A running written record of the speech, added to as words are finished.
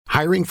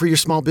Hiring for your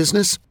small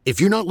business?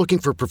 If you're not looking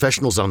for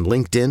professionals on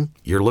LinkedIn,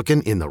 you're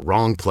looking in the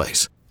wrong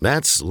place.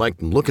 That's like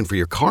looking for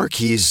your car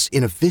keys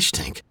in a fish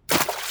tank.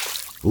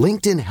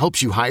 LinkedIn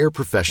helps you hire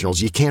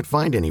professionals you can't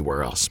find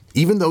anywhere else,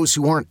 even those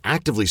who aren't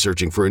actively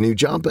searching for a new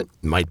job but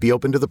might be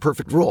open to the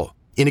perfect role.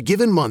 In a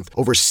given month,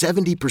 over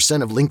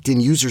 70% of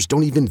LinkedIn users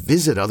don't even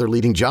visit other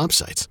leading job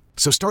sites.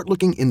 So start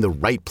looking in the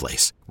right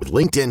place. With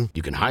LinkedIn,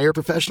 you can hire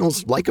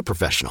professionals like a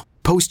professional.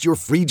 Post your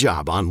free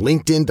job on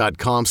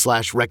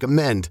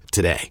linkedin.com/recommend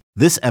today.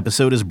 This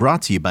episode is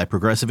brought to you by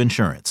Progressive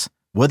Insurance.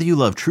 Whether you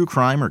love true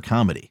crime or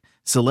comedy,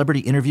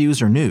 celebrity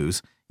interviews or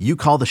news, you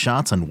call the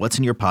shots on what's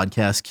in your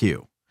podcast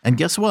queue. And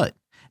guess what?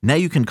 Now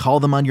you can call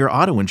them on your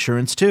auto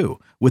insurance too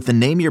with the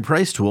Name Your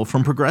Price tool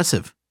from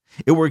Progressive.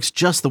 It works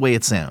just the way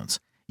it sounds.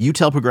 You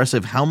tell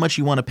Progressive how much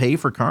you want to pay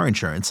for car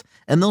insurance,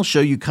 and they'll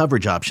show you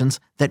coverage options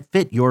that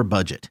fit your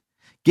budget.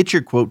 Get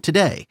your quote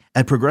today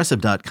at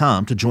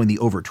Progressive.com to join the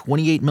over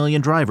 28 million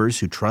drivers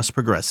who trust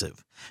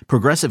Progressive.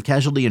 Progressive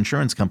Casualty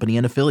Insurance Company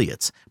and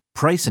Affiliates.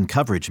 Price and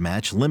coverage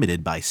match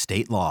limited by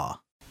state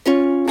law.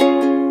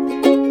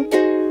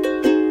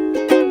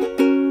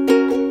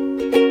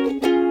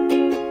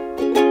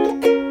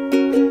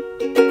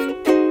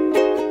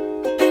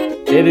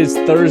 It is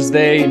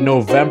Thursday,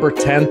 November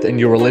 10th, and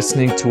you are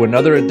listening to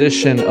another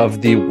edition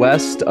of the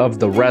West of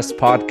the Rest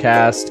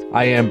podcast.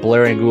 I am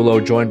Blair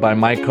Angulo, joined by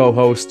my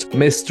co-host,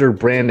 Mr.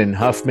 Brandon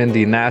Huffman,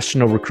 the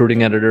national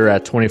recruiting editor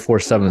at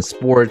 24/7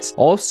 Sports.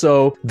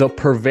 Also, the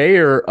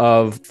purveyor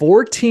of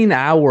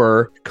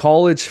 14-hour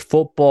college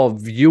football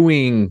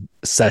viewing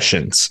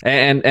sessions.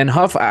 And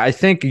Huff, I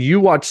think you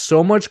watched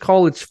so much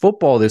college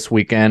football this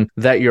weekend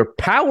that your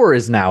power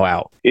is now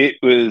out. It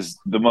was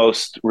the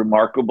most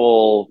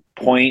remarkable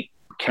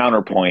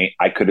counterpoint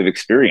I could have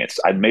experienced.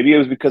 Maybe it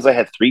was because I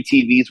had 3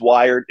 TVs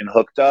wired and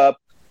hooked up,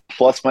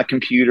 plus my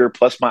computer,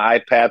 plus my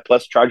iPad,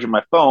 plus charging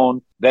my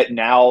phone, that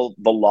now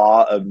the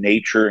law of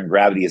nature and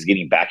gravity is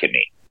getting back at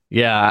me.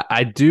 Yeah,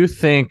 I do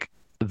think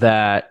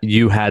that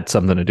you had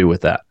something to do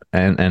with that.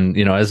 And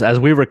you know, as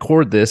we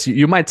record this,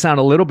 you might sound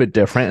a little bit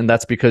different, and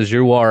that's because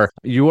you are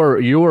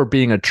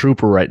being a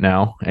trooper right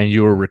now, and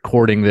you are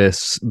recording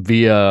this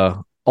via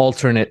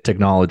alternate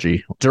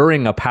technology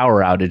during a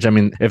power outage. I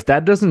mean, if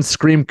that doesn't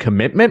scream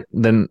commitment,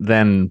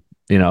 then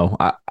you know,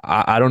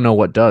 I don't know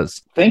what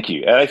does. Thank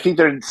you. And I think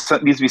there needs to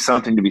be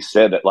something to be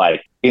said that,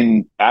 like,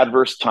 in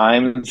adverse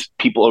times,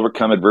 people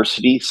overcome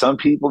adversity. Some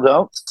people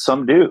don't,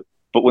 some do.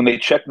 But when they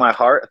check my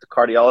heart at the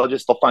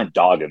cardiologist, they'll find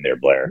dog in there,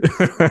 Blair.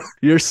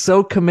 You're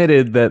so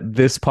committed that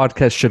this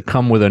podcast should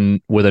come with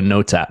a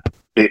notes app.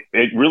 It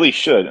really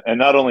should. And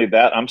not only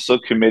that, I'm so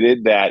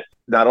committed that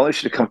not only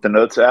should it come with the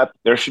notes app,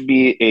 there should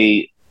be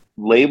a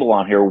label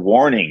on here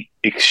warning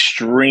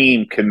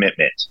extreme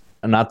commitment.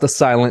 Not the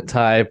silent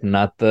type,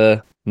 not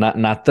the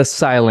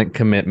silent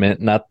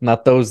commitment,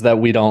 not those that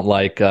we don't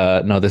like.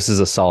 No, this is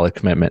a solid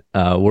commitment.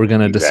 We're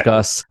going to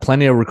discuss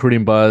plenty of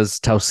recruiting buzz.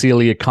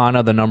 Tausili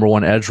Akana, the number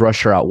 1 edge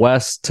rusher out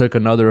west, took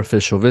another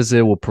official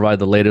visit. We'll provide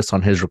the latest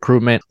on his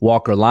recruitment.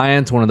 Walker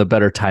Lyons, one of the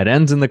better tight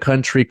ends in the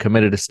country,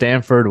 committed to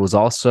Stanford, was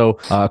also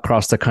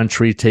across the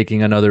country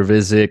taking another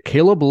visit.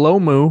 Caleb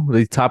Lomu,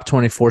 the top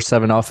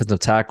 24/7 offensive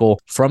tackle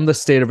from the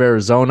state of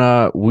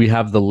Arizona. We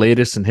have the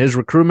latest in his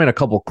recruitment. A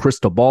couple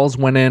crystal balls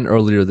went in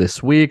earlier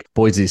this week.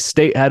 Boise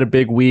State had a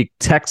big week.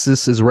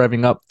 Texas is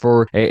revving up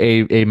for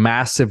a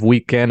massive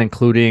weekend,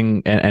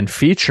 including and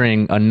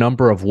featuring a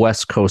number of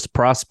West Coast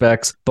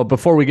prospects. But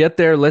before we get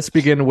there, let's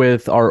begin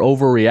with our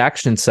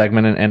overreaction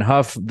segment. And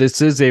Huff,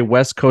 this is a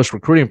West Coast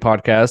recruiting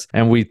podcast,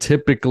 and we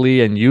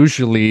typically and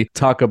usually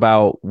talk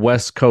about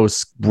West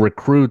Coast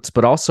recruits,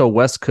 but also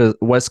West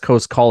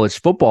Coast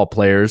college football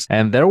players.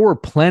 And there were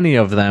plenty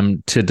of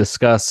them to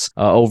discuss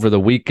over the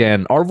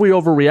weekend. Are we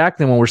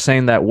overreacting when we're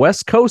saying that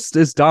West Coast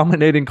is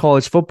dominating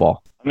college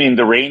football? I mean,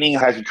 the reigning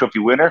Heisman Trophy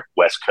winner,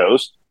 West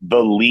Coast. The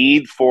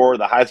lead for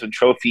the Heisman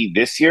Trophy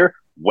this year,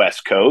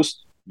 West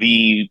Coast.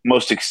 The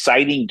most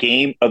exciting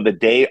game of the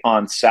day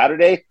on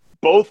Saturday,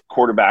 both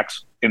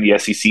quarterbacks in the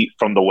SEC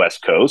from the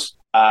West Coast.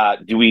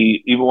 Do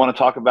we even want to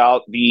talk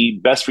about the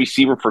best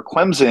receiver for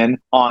Clemson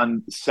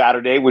on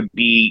Saturday would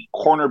be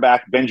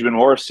cornerback Benjamin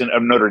Morrison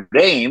of Notre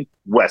Dame,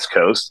 West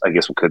Coast. I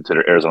guess we'll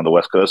consider Arizona the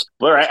West Coast.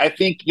 Blair, I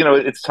think, you know,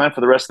 it's time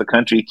for the rest of the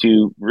country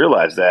to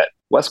realize that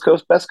West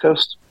Coast, best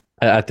coast.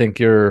 I think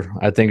you're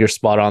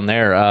spot on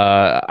there.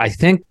 I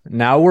think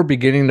now we're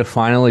beginning to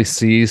finally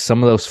see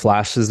some of those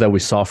flashes that we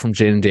saw from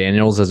Jayden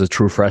Daniels as a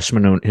true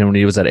freshman when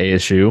he was at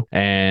ASU.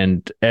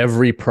 And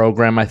every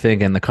program, I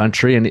think, in the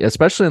country, and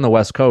especially in the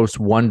West Coast,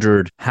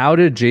 wondered, how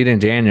did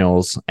Jayden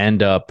Daniels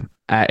end up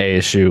at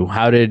ASU?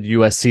 How did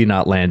USC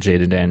not land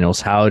Jayden Daniels?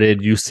 How did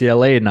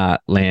UCLA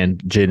not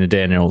land Jayden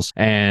Daniels?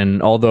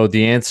 And although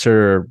the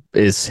answer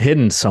is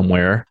hidden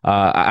somewhere,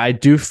 I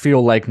do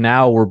feel like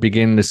now we're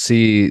beginning to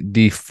see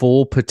the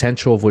full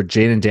potential of what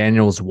Jayden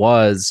Daniels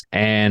was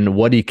and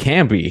what he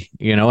can be,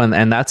 you know,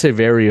 and that's a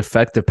very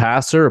effective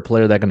passer, a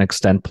player that can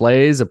extend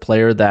plays, a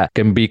player that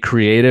can be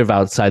creative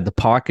outside the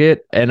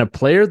pocket, and a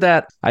player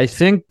that I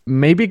think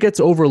maybe gets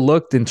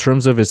overlooked in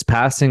terms of his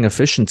passing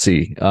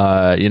efficiency.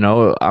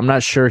 I'm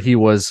not sure he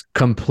was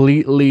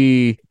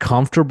completely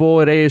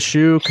comfortable at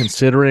ASU,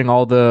 considering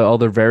all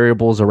the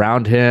variables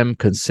around him,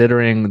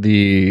 considering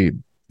the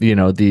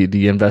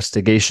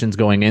investigations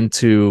going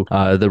into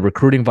the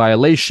recruiting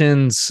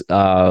violations.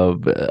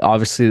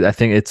 Obviously, I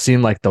think it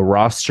seemed like the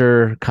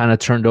roster kind of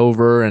turned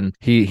over and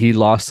he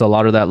lost a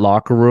lot of that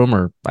locker room,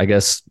 or I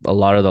guess a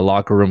lot of the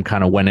locker room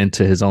kind of went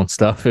into his own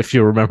stuff, if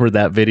you remember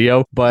that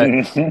video. But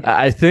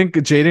I think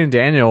Jayden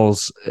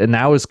Daniels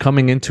now is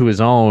coming into his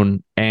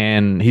own,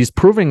 and he's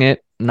proving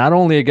it not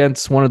only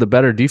against one of the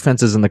better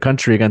defenses in the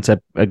country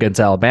against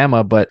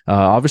Alabama, but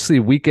obviously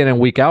week in and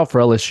week out for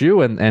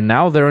LSU, and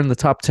now they're in the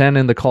top 10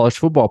 in the college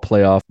football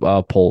playoff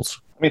polls.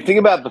 I mean, think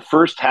about the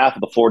first half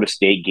of the Florida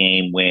State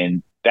game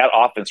when that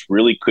offense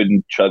really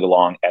couldn't chug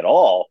along at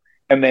all.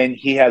 And then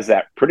he has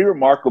that pretty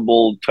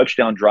remarkable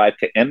touchdown drive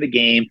to end the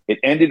game. It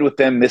ended with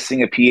them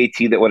missing a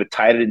PAT that would have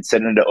tied it and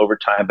sent it into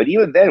overtime. But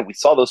even then, we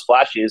saw those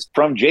flashes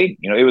from Jayden.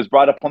 It was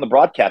brought up on the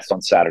broadcast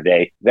on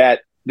Saturday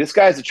that this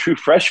guy's a true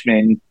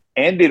freshman,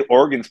 ended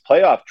Oregon's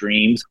playoff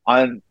dreams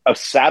on a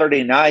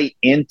Saturday night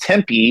in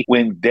Tempe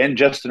when then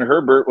Justin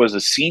Herbert was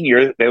a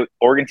senior. The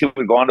Oregon team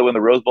would go on to win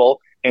the Rose Bowl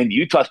and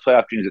Utah's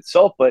playoff dreams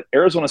itself, but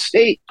Arizona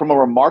State from a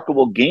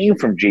remarkable game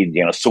from Jayden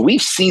Daniels. So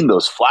we've seen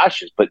those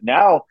flashes, but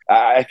now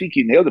I think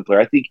you nailed it,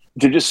 Blair. I think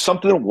there's just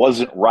something that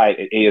wasn't right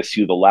at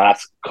ASU the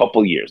last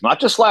couple years, not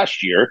just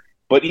last year,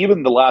 but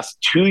even the last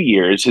 2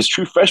 years. His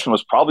true freshman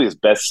was probably his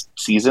best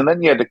season.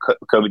 Then you had the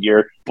COVID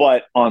year.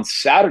 But on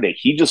Saturday,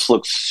 he just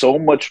looked so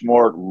much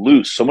more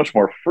loose, so much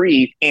more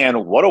free.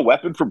 And what a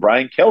weapon for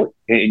Brian Kelly.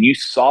 And you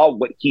saw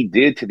what he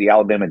did to the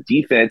Alabama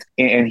defense,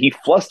 and he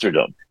flustered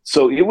them.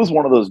 So it was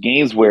one of those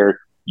games where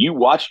you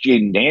watched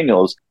Jayden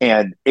Daniels,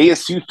 and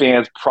ASU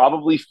fans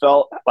probably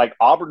felt like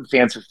Auburn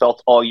fans have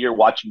felt all year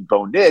watching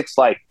Bo Nix.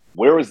 Like,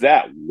 where was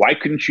that? Why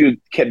couldn't you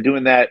kept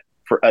doing that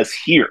for us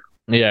here?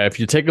 Yeah, if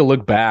you take a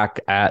look back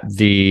at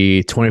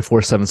the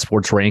 24/7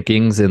 Sports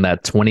rankings in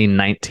that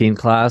 2019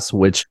 class,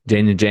 which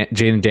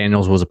Jayden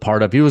Daniels was a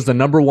part of, he was the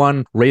number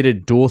one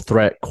rated dual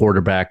threat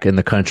quarterback in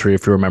the country,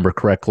 if you remember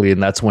correctly.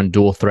 And that's when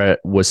dual threat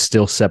was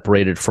still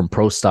separated from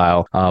pro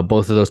style.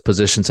 Both of those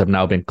positions have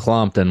now been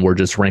clumped, and we're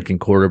just ranking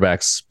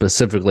quarterbacks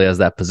specifically as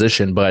that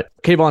position. But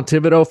Kayvon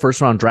Thibodeau,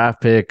 first round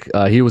draft pick,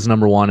 he was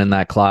number one in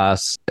that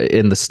class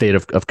in the state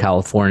of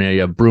California.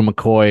 You have Brew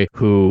McCoy,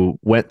 who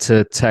went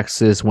to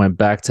Texas, went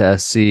back to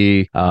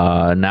SC,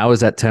 now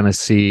is at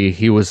Tennessee.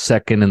 He was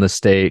second in the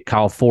state.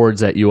 Kyle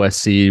Ford's at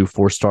USC,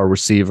 4-star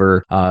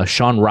receiver.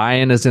 Sean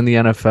Ryan is in the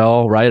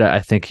NFL, right? I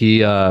think he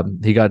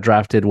got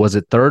drafted, was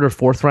it third or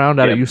fourth round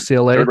out of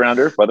UCLA? Third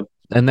rounder by the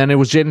And then it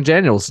was Jayden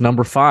Daniels,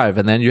 number 5.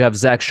 And then you have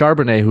Zach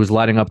Charbonnet, who's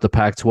lighting up the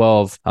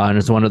Pac-12 and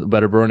is one of the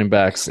better running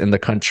backs in the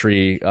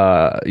country,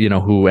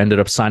 who ended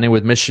up signing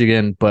with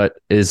Michigan, but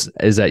is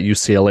at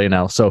UCLA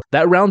now. So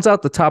that rounds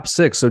out the top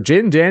 6. So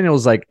Jayden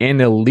Daniels, like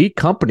an elite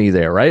company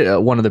there, right?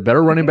 One of the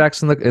better running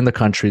backs in the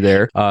country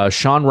there.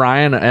 Sean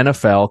Ryan,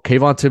 NFL.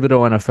 Kayvon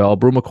Thibodeau, NFL.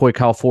 Brew McCoy,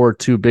 Kyle Ford,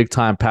 2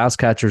 big-time pass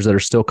catchers that are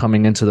still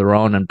coming into their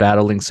own and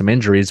battling some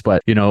injuries.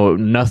 But,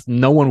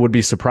 no one would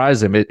be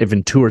surprised if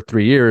in 2 or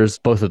 3 years,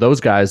 both of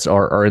those guys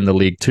are in the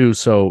league too.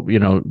 So,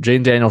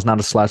 Jayden Daniels not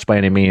a slouch by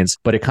any means,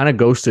 but it kind of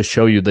goes to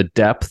show you the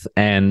depth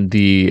and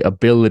the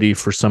ability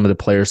for some of the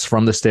players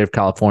from the state of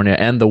California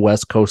and the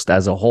West Coast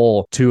as a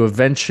whole to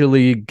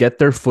eventually get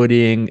their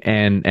footing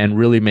and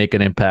really make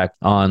an impact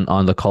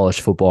on the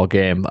college football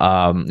game.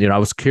 I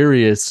was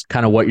curious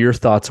kind of what your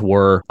thoughts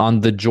were on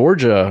the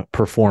Georgia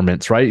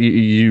performance, right?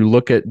 You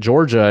look at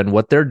Georgia and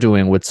what they're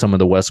doing with some of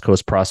the West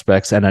Coast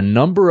prospects, and a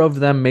number of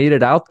them made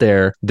it out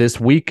there this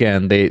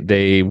weekend.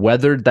 They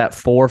weathered that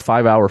 4 or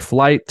 5 hour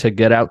flight to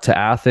get out to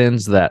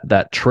Athens.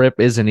 That trip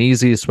isn't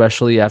easy,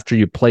 especially after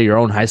you play your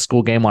own high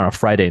school game on a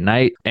Friday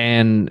night.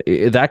 And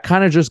that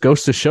kind of just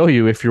goes to show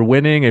you, if you're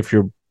winning, if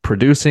you're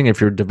producing,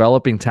 if you're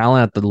developing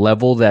talent at the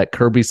level that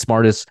Kirby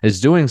Smart is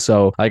doing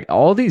so, like,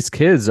 all these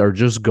kids are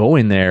just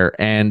going there,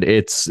 and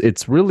it's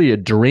really a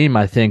dream,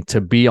 I think, to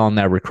be on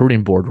that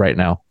recruiting board right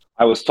now.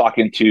 I was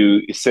talking to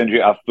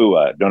Isendri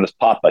Afua, known as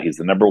Papa. He's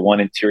the number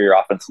 1 interior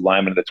offensive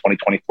lineman of the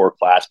 2024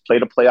 class.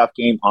 Played a playoff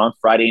game on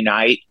Friday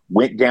night,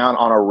 went down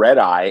on a red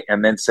eye,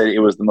 and then said it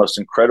was the most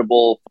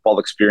incredible football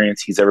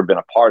experience he's ever been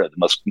a part of, the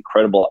most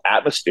incredible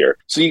atmosphere.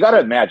 So you got to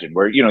imagine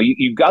where,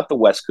 you've got the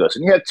West Coast,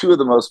 and you have 2 of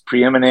the most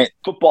preeminent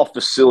football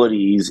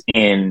facilities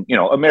in,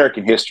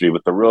 American history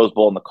with the Rose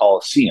Bowl and the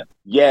Coliseum.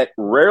 Yet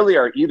rarely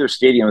are either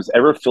stadiums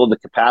ever filled to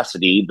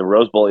capacity. The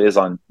Rose Bowl is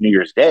on New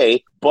Year's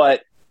Day,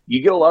 but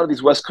you get a lot of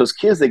these West Coast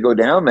kids, they go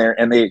down there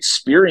and they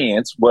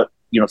experience what,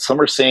 some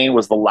are saying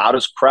was the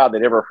loudest crowd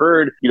they'd ever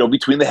heard,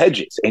 between the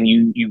hedges. And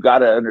you got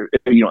to,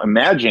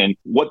 imagine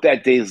what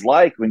that day is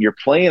like when you're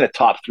playing a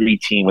top 3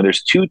 team, when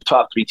there's 2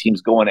 top 3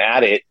 teams going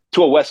at it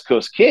to a West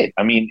Coast kid.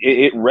 I mean,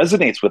 it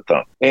resonates with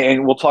them.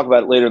 And we'll talk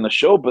about it later in the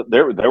show, but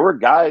there were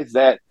guys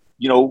that,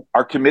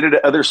 are committed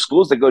to other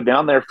schools that go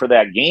down there for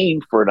that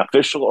game, for an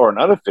official or an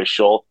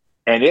unofficial,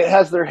 and it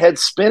has their head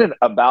spinning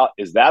about,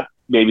 is that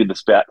maybe the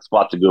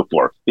spot to go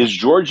for. Is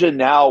Georgia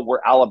now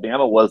where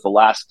Alabama was the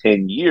last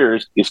 10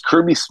 years? Is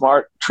Kirby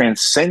Smart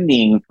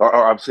transcending, or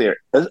I'm saying,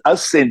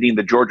 ascending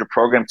the Georgia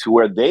program to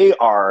where they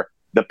are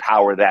the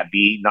power that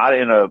be, not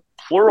in a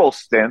plural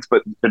sense,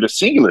 but in a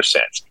singular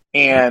sense?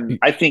 And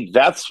I think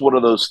that's one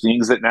of those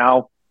things that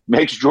now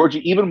makes Georgia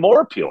even more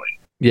appealing.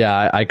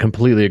 Yeah, I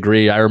completely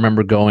agree. I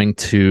remember going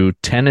to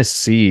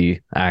Tennessee,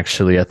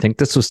 actually. I think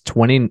this was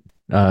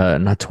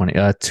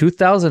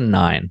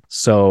 2009.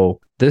 So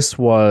this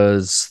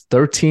was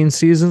 13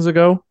 seasons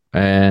ago.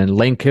 And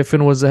Lane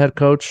Kiffin was the head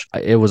coach.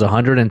 It was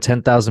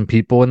 110,000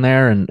 people in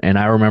there. And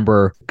I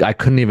remember I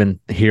couldn't even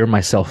hear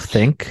myself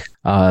think.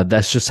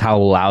 That's just how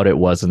loud it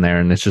was in there.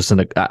 And it's just,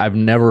 I've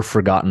never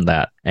forgotten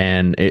that.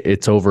 And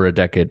it's over a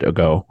decade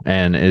ago.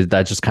 And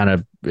that just kind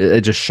of,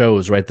 it just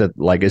shows, right, that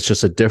like it's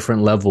just a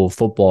different level of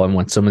football. And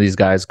when some of these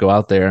guys go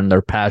out there and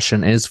their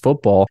passion is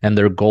football and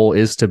their goal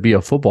is to be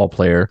a football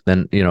player,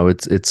 then, you know,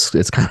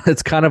 it's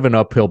kind of an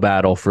uphill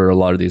battle for a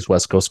lot of these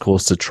West Coast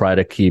schools to try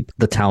to keep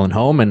the talent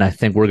home. And I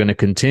think we're going to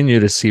continue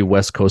to see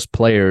West Coast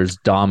players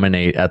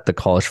dominate at the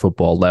college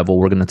football level.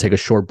 We're going to take a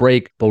short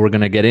break, but we're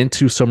going to get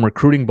into some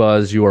recruiting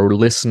buzz. You are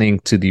listening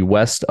to the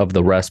West of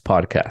the Rest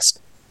podcast.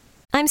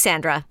 I'm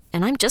Sandra,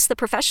 and I'm just the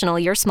professional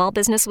your small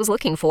business was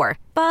looking for.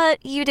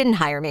 But you didn't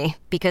hire me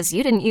because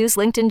you didn't use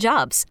LinkedIn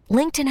Jobs.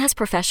 LinkedIn has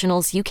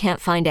professionals you can't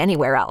find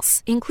anywhere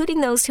else,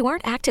 including those who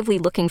aren't actively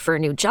looking for a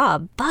new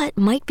job, but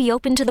might be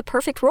open to the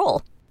perfect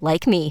role,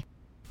 like me.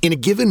 In a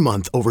given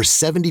month, over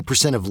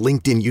 70% of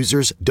LinkedIn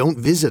users don't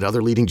visit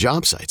other leading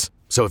job sites.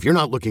 So if you're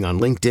not looking on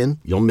LinkedIn,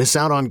 you'll miss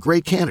out on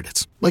great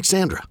candidates like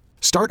Sandra.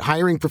 Start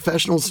hiring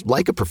professionals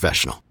like a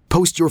professional.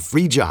 Post your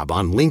free job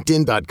on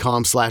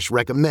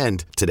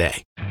linkedin.com/recommend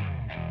today.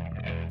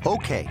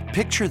 Okay,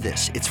 picture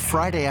this. It's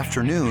Friday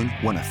afternoon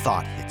when a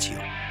thought hits you.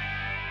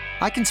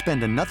 I can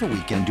spend another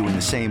weekend doing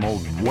the same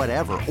old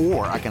whatever,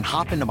 or I can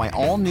hop into my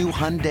all-new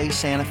Hyundai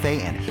Santa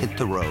Fe and hit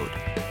the road.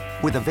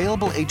 With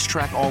available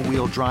H-Track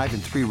all-wheel drive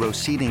and 3-row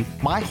seating,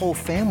 my whole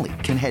family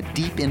can head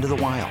deep into the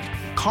wild.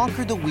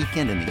 Conquer the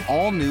weekend in the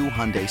all-new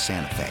Hyundai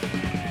Santa Fe.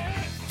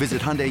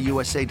 Visit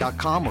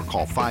HyundaiUSA.com or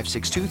call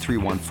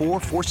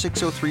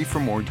 562-314-4603 for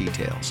more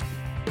details.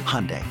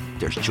 Hyundai,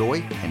 there's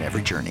joy in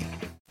every journey.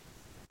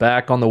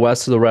 Back on the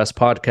West of the Rest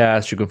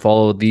podcast. You can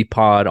follow the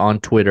pod on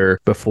Twitter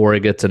before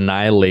it gets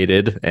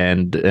annihilated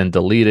and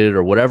deleted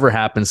or whatever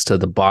happens to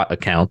the bot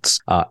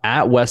accounts.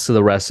 At West of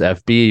the Rest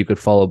FB, you could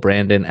follow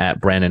Brandon at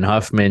Brandon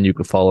Huffman. You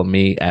could follow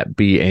me at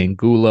B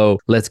Angulo.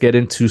 Let's get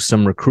into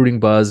some recruiting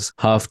buzz.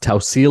 Huff,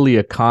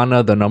 Tausili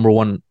Akana, the number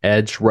one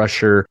edge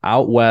rusher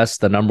out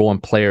west, the number one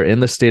player in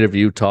the state of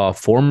Utah,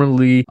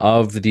 formerly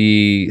of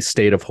the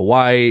state of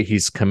Hawaii.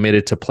 He's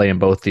committed to play in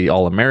both the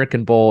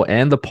All-American Bowl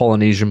and the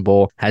Polynesian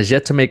Bowl. Has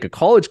yet to make a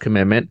college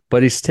commitment,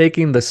 but he's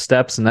taking the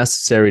steps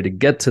necessary to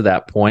get to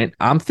that point.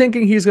 I'm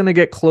thinking he's going to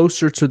get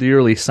closer to the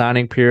early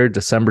signing period.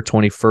 December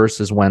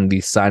 21st is when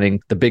the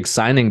big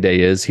signing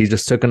day is. He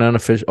just took an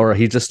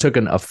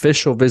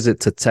official visit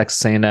to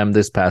Texas A&M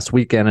this past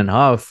weekend. And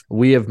Huff,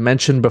 we have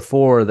mentioned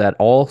before that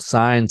all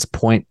signs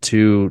point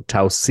to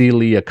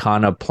Tausili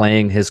Akana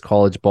playing his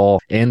college ball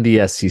in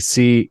the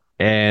SEC.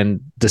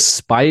 And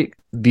despite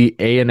the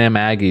A&M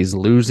Aggies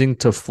losing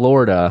to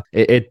Florida,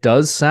 it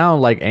does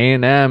sound like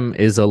A&M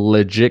is a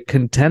legit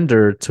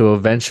contender to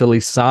eventually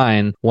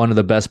sign one of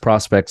the best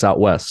prospects out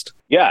west.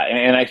 Yeah,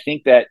 and I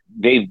think that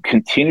they've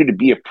continued to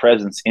be a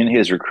presence in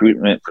his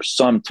recruitment for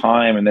some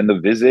time, and then the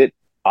visit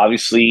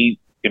obviously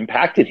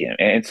impacted him.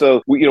 And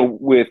so,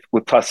 with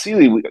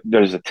Tausili,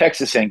 there's a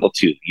Texas angle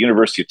too, the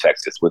University of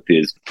Texas, with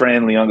his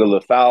friend Leonga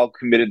Lafau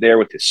committed there,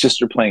 with his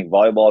sister playing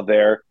volleyball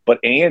there. But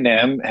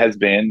A&M has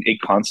been a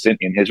constant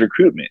in his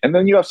recruitment. And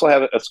then you also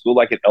have a school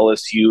like at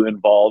LSU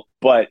involved.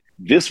 But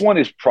this one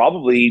is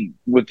probably,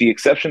 with the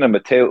exception of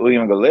Mateo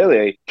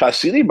Uiagalelei,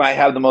 Tausili might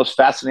have the most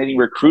fascinating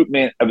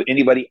recruitment of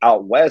anybody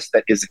out west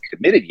that isn't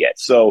committed yet.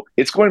 So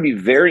it's going to be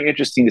very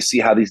interesting to see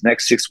how these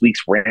next 6 weeks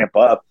ramp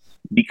up,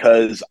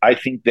 because I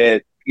think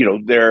that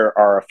there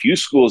are a few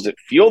schools that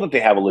feel that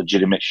they have a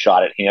legitimate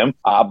shot at him,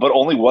 but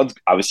only one's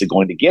obviously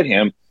going to get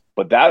him.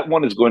 But that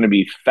one is going to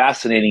be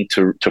fascinating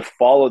to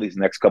follow these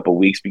next couple of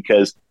weeks,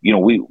 because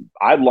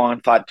I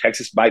long thought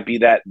Texas might be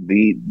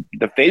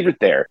the favorite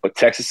there, but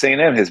Texas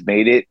A&M has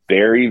made it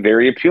very,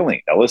 very appealing.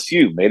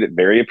 LSU made it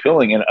very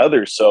appealing, and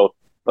others. So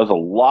there's a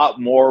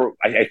lot more.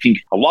 I think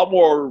a lot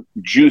more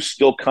juice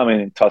still coming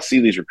in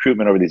Tausili's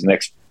recruitment over these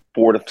next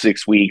 4 to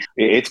 6 weeks.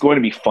 It's going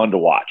to be fun to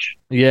watch.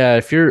 Yeah,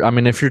 if you're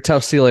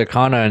Tausili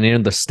Akana and you're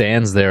in the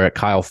stands there at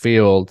Kyle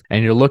Field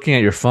and you're looking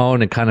at your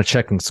phone and kind of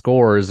checking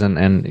scores,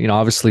 and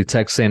obviously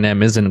Texas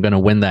A&M isn't going to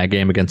win that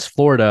game against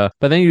Florida,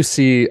 but then you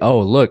see, oh,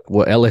 look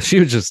what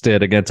LSU just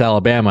did against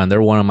Alabama, and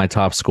they're one of my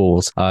top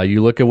schools.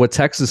 You look at what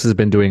Texas has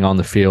been doing on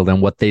the field and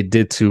what they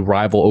did to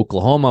rival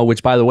Oklahoma,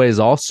 which, by the way, is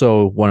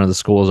also one of the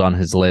schools on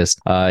his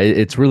list.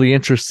 It's really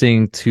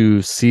interesting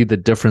to see the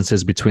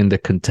differences between the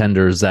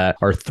contenders that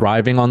are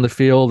thriving on the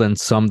field and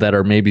some that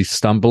are maybe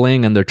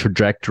stumbling, and their trajectory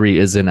trajectory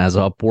isn't as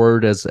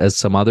upward as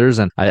some others.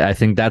 And I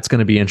think that's going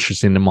to be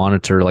interesting to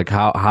monitor. Like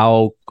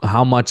how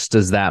much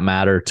does that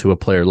matter to a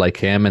player like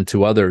him and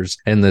to others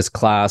in this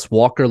class?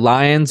 Walker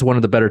Lyons, one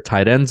of the better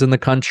tight ends in the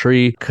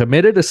country,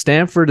 committed to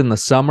Stanford in the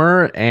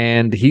summer,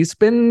 and he's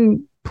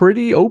been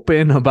pretty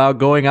open about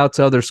going out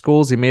to other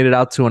schools. He made it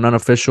out to an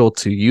unofficial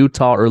to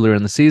Utah earlier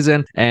in the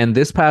season, and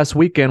this past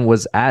weekend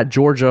was at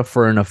Georgia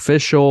for an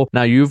official.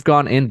 Now, you've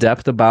gone in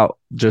depth about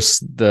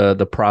just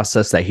the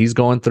process that he's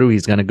going through.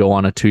 He's going to go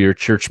on a 2-year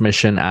church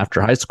mission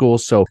after high school.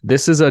 So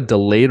this is a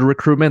delayed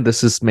recruitment.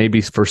 This is maybe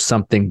for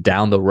something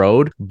down the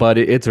road, but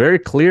it's very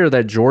clear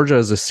that Georgia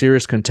is a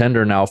serious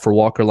contender now for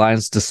Walker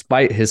Lyons,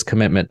 despite his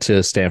commitment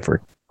to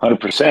Stanford.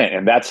 100%.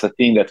 And that's the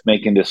thing that's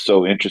making this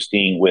so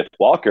interesting with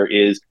Walker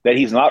is that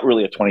he's not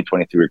really a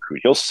 2023 recruit.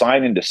 He'll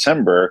sign in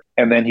December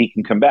and then he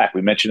can come back.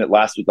 We mentioned it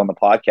last week on the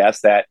podcast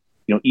that,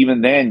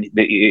 even then,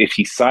 if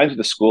he signs with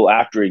the school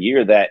after a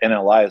year, that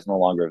NLI is no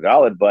longer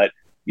valid. But,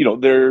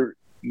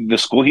 the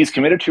school he's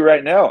committed to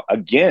right now,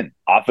 again,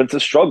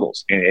 offensive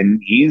struggles. And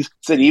he's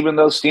said even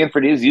though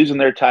Stanford is using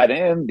their tight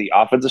end, the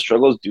offensive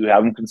struggles do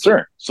have him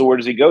concerned. So where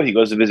does he go? He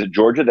goes to visit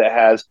Georgia that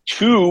has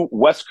 2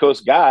 West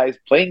Coast guys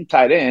playing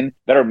tight end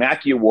that are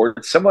Mackey Award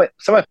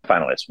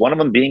semifinalists, one of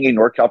them being a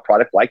NorCal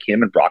product like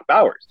him and Brock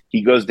Bowers.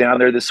 He goes down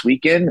there this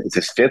weekend. It's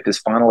his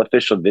final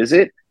official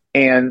visit.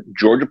 And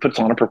Georgia puts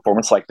on a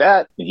performance like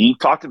that. And he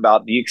talked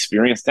about the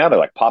experience down there,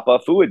 like Papa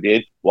Fua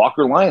did.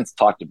 Walker Lyons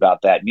talked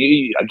about that. And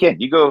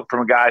you go from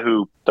a guy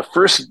who the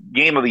first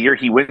game of the year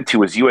he went to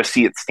was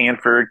USC at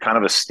Stanford, kind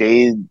of a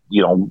staid,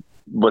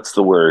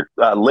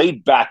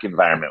 laid back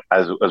environment,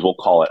 as we'll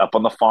call it, up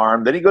on the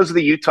farm. Then he goes to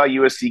the Utah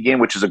USC game,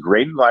 which is a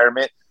great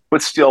environment,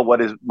 but still,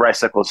 what is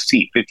Rice Eccles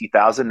seat?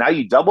 50,000. Now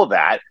you double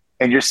that,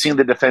 and you're seeing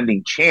the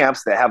defending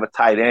champs that have a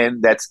tight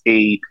end that's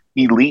a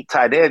elite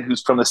tight end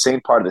who's from the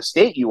same part of the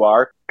state you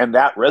are, and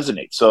that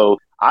resonates. So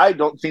I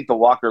don't think the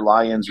Walker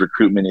Lyons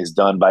recruitment is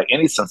done by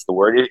any sense of the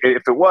word.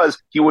 If it was,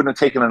 he wouldn't have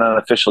taken an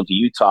unofficial to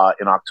Utah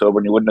in October,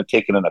 and he wouldn't have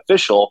taken an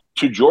official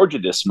to Georgia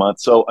this month.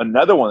 So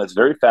another one that's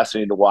very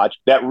fascinating to watch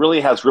that really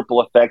has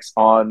ripple effects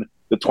on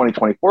the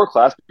 2024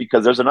 class,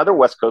 because there's another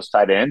West Coast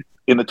tight end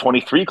in the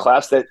 23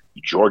 class that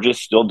Georgia's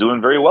still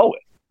doing very well with.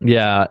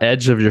 Yeah,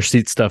 edge of your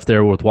seat stuff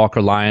there with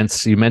Walker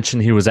Lyons. You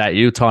mentioned he was at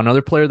Utah.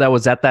 Another player that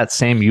was at that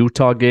same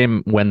Utah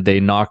game when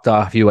they knocked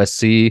off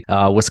USC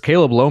was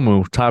Caleb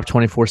Lomu, top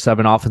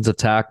 24/7 offensive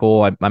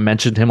tackle. I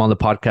mentioned him on the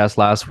podcast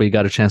last week.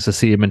 Got a chance to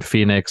see him in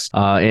Phoenix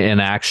in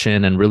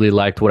action, and really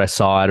liked what I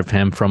saw out of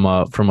him from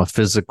a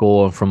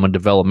physical and from a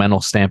developmental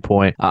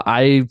standpoint.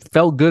 I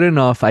felt good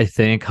enough, I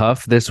think,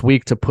 Huff, this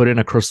week to put in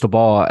a crystal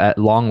ball at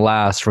long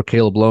last for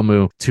Caleb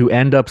Lomu to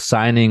end up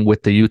signing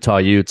with the Utah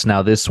Utes.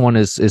 Now, this one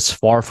is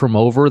far from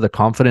over. The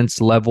confidence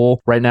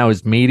level right now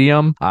is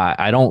medium.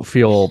 I don't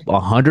feel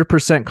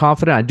 100%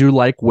 confident. I do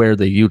like where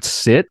the Utes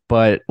sit,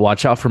 but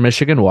watch out for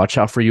Michigan. Watch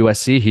out for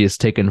USC. He has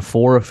taken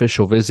 4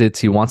 official visits.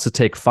 He wants to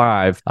take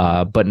 5,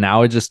 but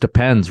now it just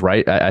depends,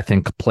 right? I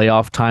think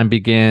playoff time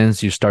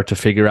begins. You start to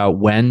figure out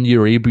when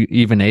you're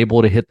even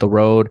able to hit the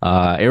road.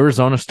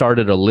 Arizona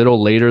started a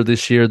little later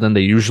this year than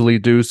they usually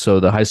do, so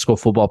the high school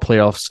football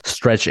playoffs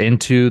stretch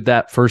into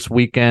that first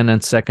weekend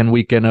and second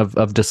weekend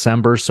of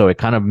December, so it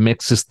kind of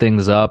mixes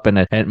things up, and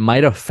it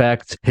might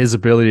affect his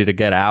ability to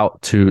get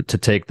out to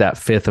take that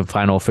 5th and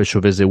final official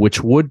visit,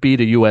 which would be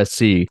to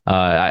USC.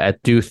 I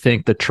do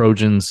think the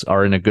Trojans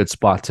are in a good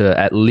spot to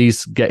at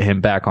least get him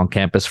back on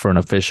campus for an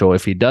official.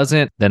 If he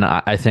doesn't, then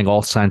I think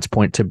all signs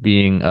point to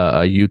being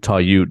a Utah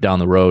Ute down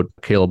the road.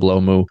 Caleb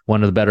Lomu,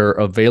 one of the better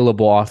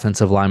available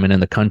offensive linemen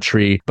in the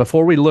country.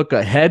 Before we look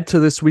ahead to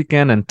this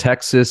weekend and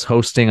Texas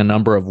hosting a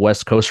number of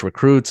West Coast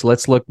recruits,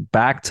 let's look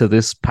back to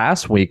this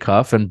past week,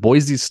 Huff, and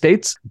Boise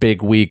State's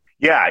big week.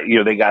 Yeah,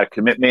 they got a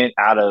commitment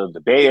out of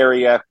the Bay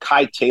Area.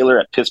 Kai Taylor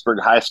at Pittsburgh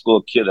High School,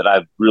 a kid that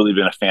I've really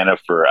been a fan of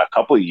for a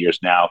couple of years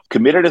now,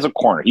 committed as a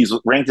corner. He's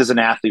ranked as an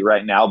athlete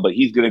right now, but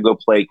he's going to go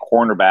play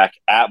cornerback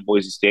at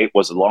Boise State.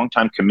 Was a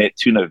longtime commit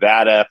to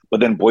Nevada, but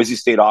then Boise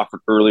State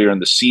offered earlier in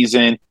the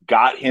season,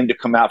 got him to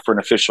come out for an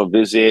official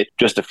visit.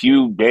 Just a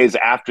few days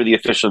after the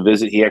official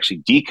visit, he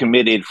actually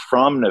decommitted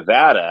from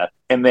Nevada.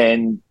 And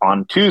then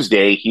on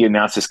Tuesday, he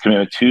announced his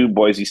commitment to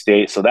Boise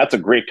State. So that's a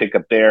great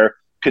pickup there.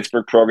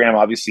 Pittsburgh program,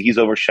 obviously, he's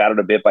overshadowed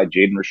a bit by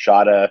Jaden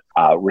Rashada,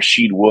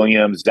 Rasheed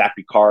Williams, Zach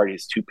Picard,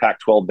 his 2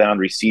 Pac-12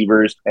 bound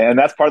receivers. And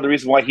that's part of the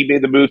reason why he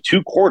made the move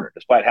to corner,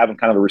 despite having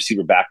kind of a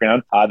receiver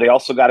background. They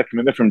also got a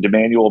commitment from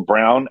D'Emmanuel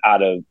Brown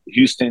out of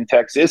Houston,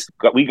 Texas.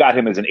 We got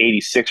him as an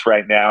 86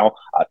 right now,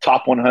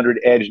 top 100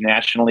 edge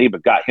nationally,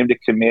 but got him to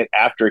commit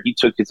after he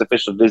took his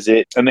official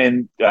visit. And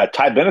then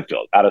Ty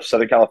Benefield out of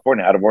Southern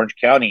California, out of Orange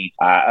County,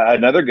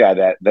 another guy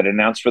that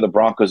announced for the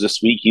Broncos this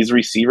week. He's a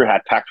receiver,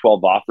 had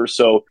Pac-12 offers.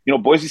 So,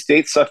 Boise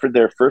State suffered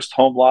their first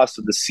home loss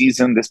of the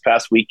season this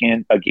past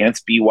weekend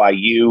against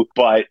BYU,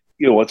 but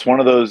it's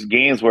one of those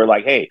games where,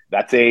 like, hey,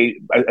 that's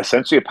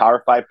essentially a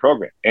Power 5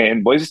 program.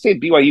 And Boise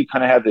State, BYU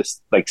kind of have this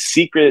like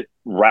secret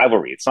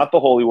rivalry. It's not the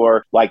holy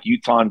war like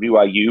Utah and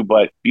BYU,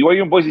 but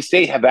BYU and Boise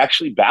State have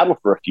actually battled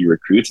for a few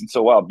recruits. And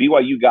so while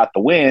BYU got the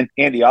win,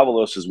 Andy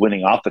Avalos is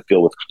winning off the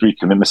field with 3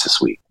 commitments this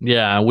week.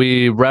 Yeah,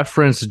 we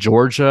referenced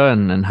Georgia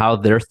and how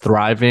they're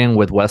thriving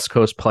with West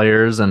Coast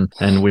players. And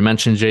we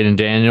mentioned Jaden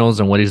Daniels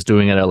and what he's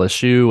doing at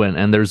LSU.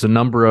 And there's a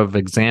number of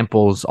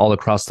examples all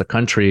across the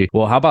country.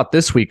 Well, how about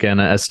this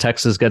weekend as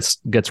Texas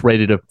gets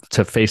ready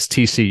to face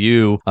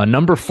TCU,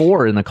 number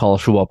 4 in the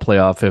college football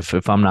playoff,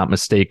 if I'm not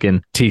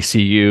mistaken,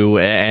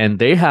 TCU. And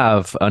they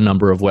have a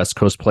number of West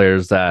Coast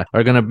players that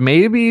are going to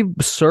maybe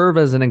serve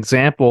as an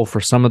example for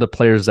some of the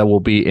players that will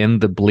be in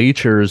the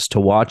bleachers to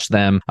watch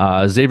them.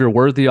 Xavier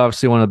Worthy,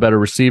 obviously one of the better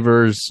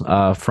receivers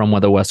from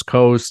the West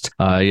Coast.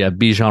 You have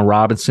Bijan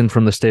Robinson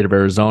from the state of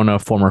Arizona,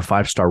 former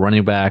 5-star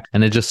running back.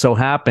 And it just so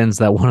happens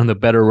that one of the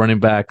better running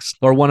backs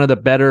or one of the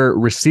better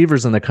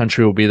receivers in the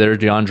country will be there.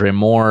 DeAndre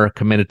Moore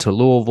committed to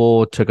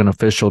Louisville, took an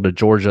official to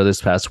Georgia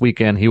this past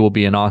weekend. He will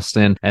be in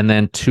Austin. And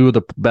then 2 of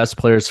the best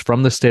players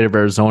from the state of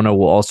Arizona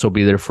will also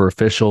be there for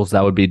officials.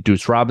 That would be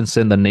Deuce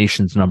Robinson, the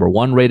nation's number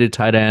 1 rated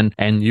tight end,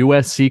 and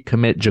USC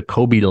commit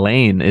Jacoby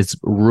Lane is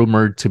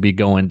rumored to be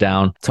going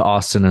down to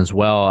Austin as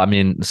well. I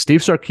mean,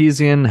 Steve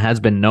Sarkisian has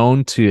been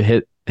known to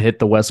hit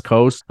the West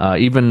Coast,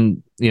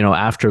 even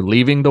after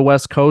leaving the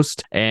West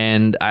Coast,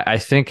 and I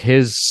think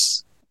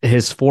his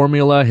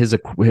formula,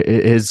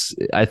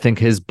 I think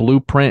his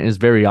blueprint is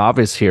very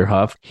obvious here,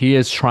 Huff. He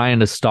is trying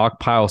to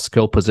stockpile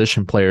skill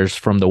position players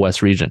from the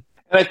West region.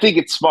 And I think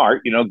it's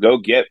smart, go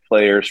get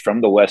players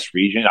from the West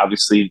region.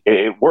 Obviously,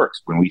 it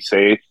works when we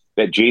say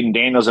that Jaden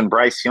Daniels and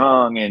Bryce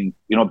Young and,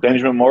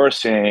 Benjamin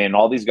Morrison and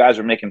all these guys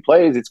are making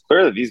plays. It's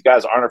clear that these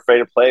guys aren't afraid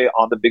to play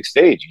on the big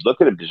stage. You look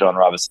at Bijan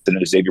Robinson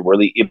and Xavier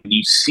Worthy, if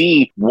you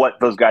see what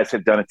those guys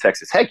have done in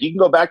Texas. Heck, you can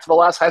go back to the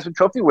last Heisman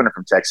Trophy winner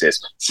from Texas,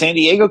 San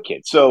Diego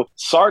kid. So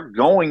Sark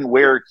going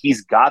where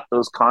he's got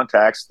those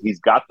contacts,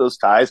 he's got those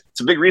ties. It's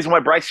a big reason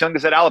why Bryce Young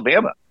is at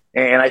Alabama.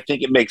 And I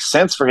think it makes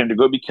sense for him to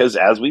go because,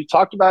 as we've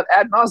talked about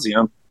ad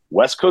nauseum,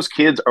 West Coast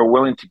kids are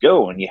willing to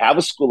go. When you have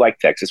a school like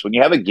Texas, when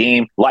you have a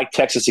game like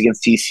Texas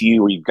against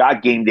TCU, where you've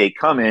got game day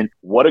coming,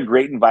 what a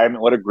great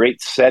environment, what a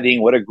great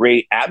setting, what a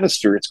great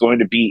atmosphere it's going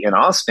to be in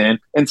Austin.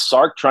 And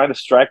Sark trying to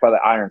strike while the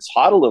iron's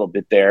hot a little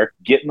bit there,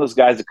 getting those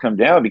guys to come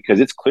down because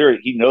it's clear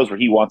he knows where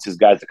he wants his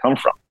guys to come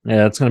from.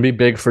 Yeah, it's going to be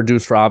big for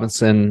Deuce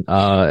Robinson.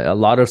 A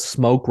lot of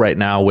smoke right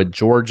now with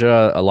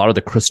Georgia. A lot of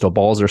the crystal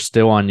balls are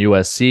still on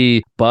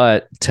USC,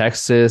 but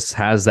Texas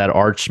has that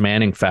Arch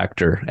Manning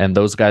factor, and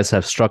those guys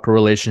have struck a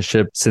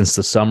relationship since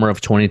the summer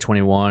of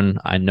 2021.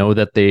 I know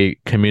that they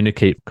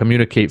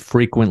communicate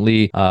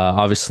frequently.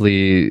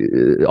 Obviously,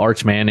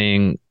 Arch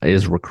Manning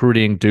is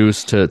recruiting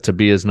Deuce to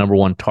be his number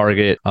 1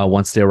 target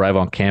once they arrive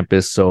on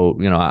campus. So,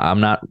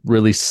 I'm not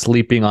really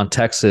sleeping on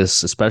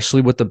Texas, especially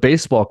with the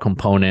baseball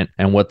component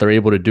and what they're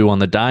able to do on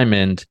the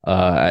diamond.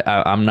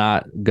 I'm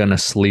not gonna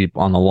sleep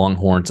on the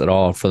Longhorns at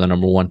all for the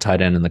number 1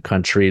 tight end in the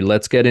country.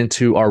 Let's get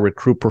into our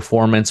recruit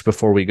performance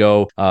before we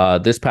go.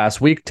 This past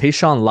week,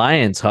 Tayshawn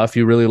Lyons, Huff,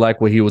 you really like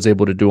what he was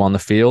able to do on the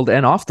field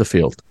and off the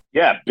field.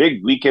 Yeah,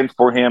 big weekend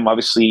for him.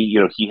 Obviously,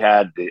 he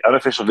had the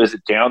unofficial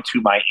visit down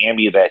to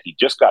Miami that he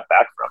just got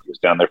back from. He was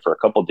down there for a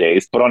couple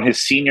days. But on his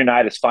senior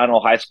night, his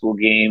final high school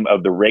game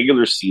of the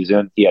regular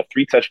season, he had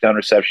 3 touchdown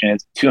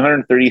receptions,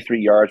 233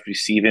 yards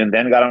receiving,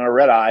 then got on a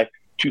red eye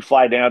to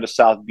fly down to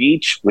South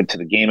Beach, went to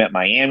the game at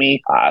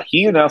Miami.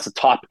 He announced a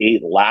top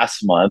 8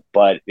 last month,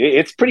 but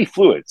it's pretty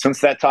fluid.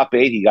 Since that top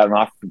 8, he got an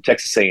offer from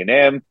Texas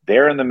A&M.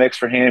 They're in the mix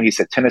for him. He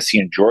said Tennessee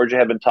and Georgia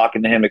have been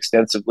talking to him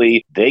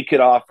extensively. They could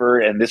offer,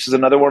 and this is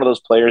another one of those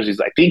players. He's,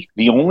 I think,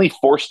 the only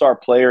 4-star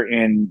player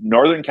in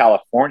Northern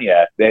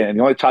California, and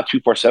the only top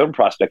 247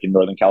 prospect in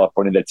Northern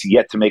California that's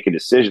yet to make a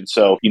decision.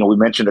 So, we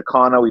mentioned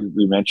Akana,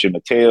 we mentioned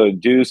Mateo and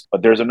Deuce,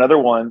 but there's another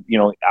one,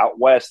 out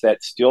west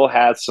that still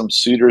has some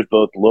suitors,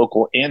 both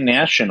local and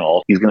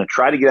national. He's going to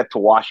try to get up to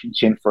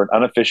Washington for an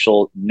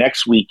unofficial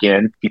next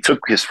weekend. He took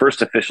his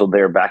first official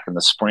there back in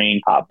the spring,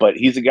 but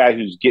he's a guy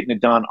who's getting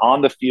it done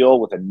on the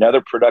field with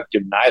another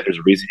productive night. There's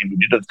a reason he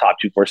moved into the top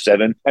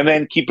 247, and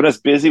then keeping us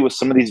busy with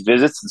some of these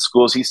visits and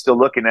schools he's still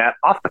looking at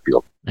off the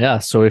field. Yeah,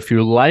 so if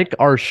you like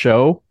our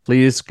show,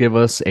 please give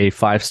us a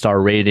 5-star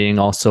rating.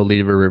 Also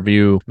leave a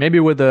review, maybe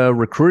with a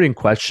recruiting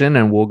question,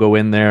 and we'll go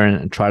in there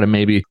and try to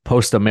maybe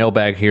post a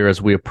mailbag here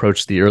as we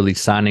approach the early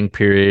signing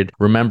period.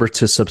 Remember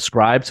to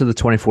subscribe to the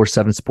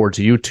 24/7 Sports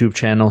YouTube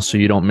channel so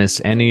you don't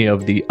miss any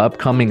of the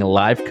upcoming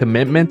live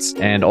commitments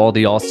and all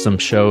the awesome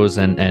shows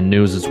and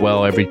news as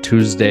well. Every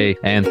Tuesday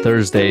and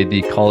Thursday,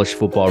 the college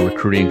football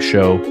recruiting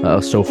show.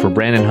 So for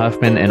Brandon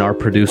Huffman and our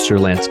producer,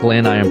 Lance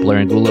Glenn, I am Blair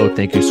Angulo.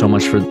 Thank you so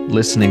much for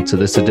listening to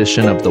this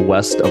edition of the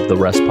West of the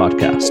Rest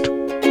podcast.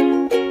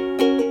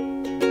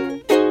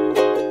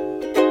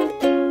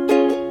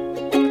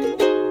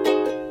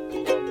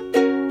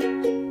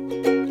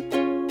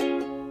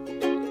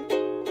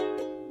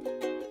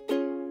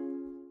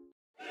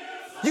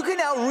 You can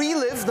now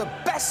relive the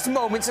best best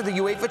moments of the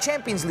UEFA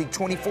Champions League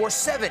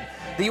 24/7.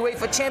 The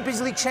UEFA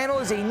Champions League channel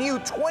is a new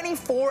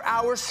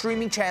 24-hour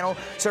streaming channel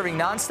serving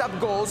non-stop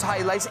goals,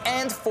 highlights,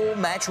 and full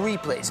match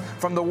replays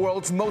from the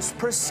world's most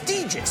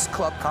prestigious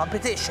club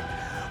competition.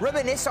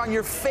 Reminisce on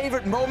your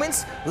favorite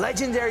moments,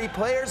 legendary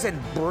players,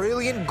 and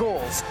brilliant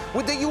goals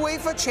with the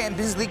UEFA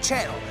Champions League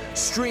channel,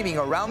 streaming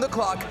around the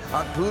clock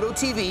on Pluto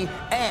TV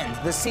and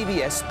the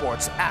CBS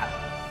Sports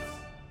app.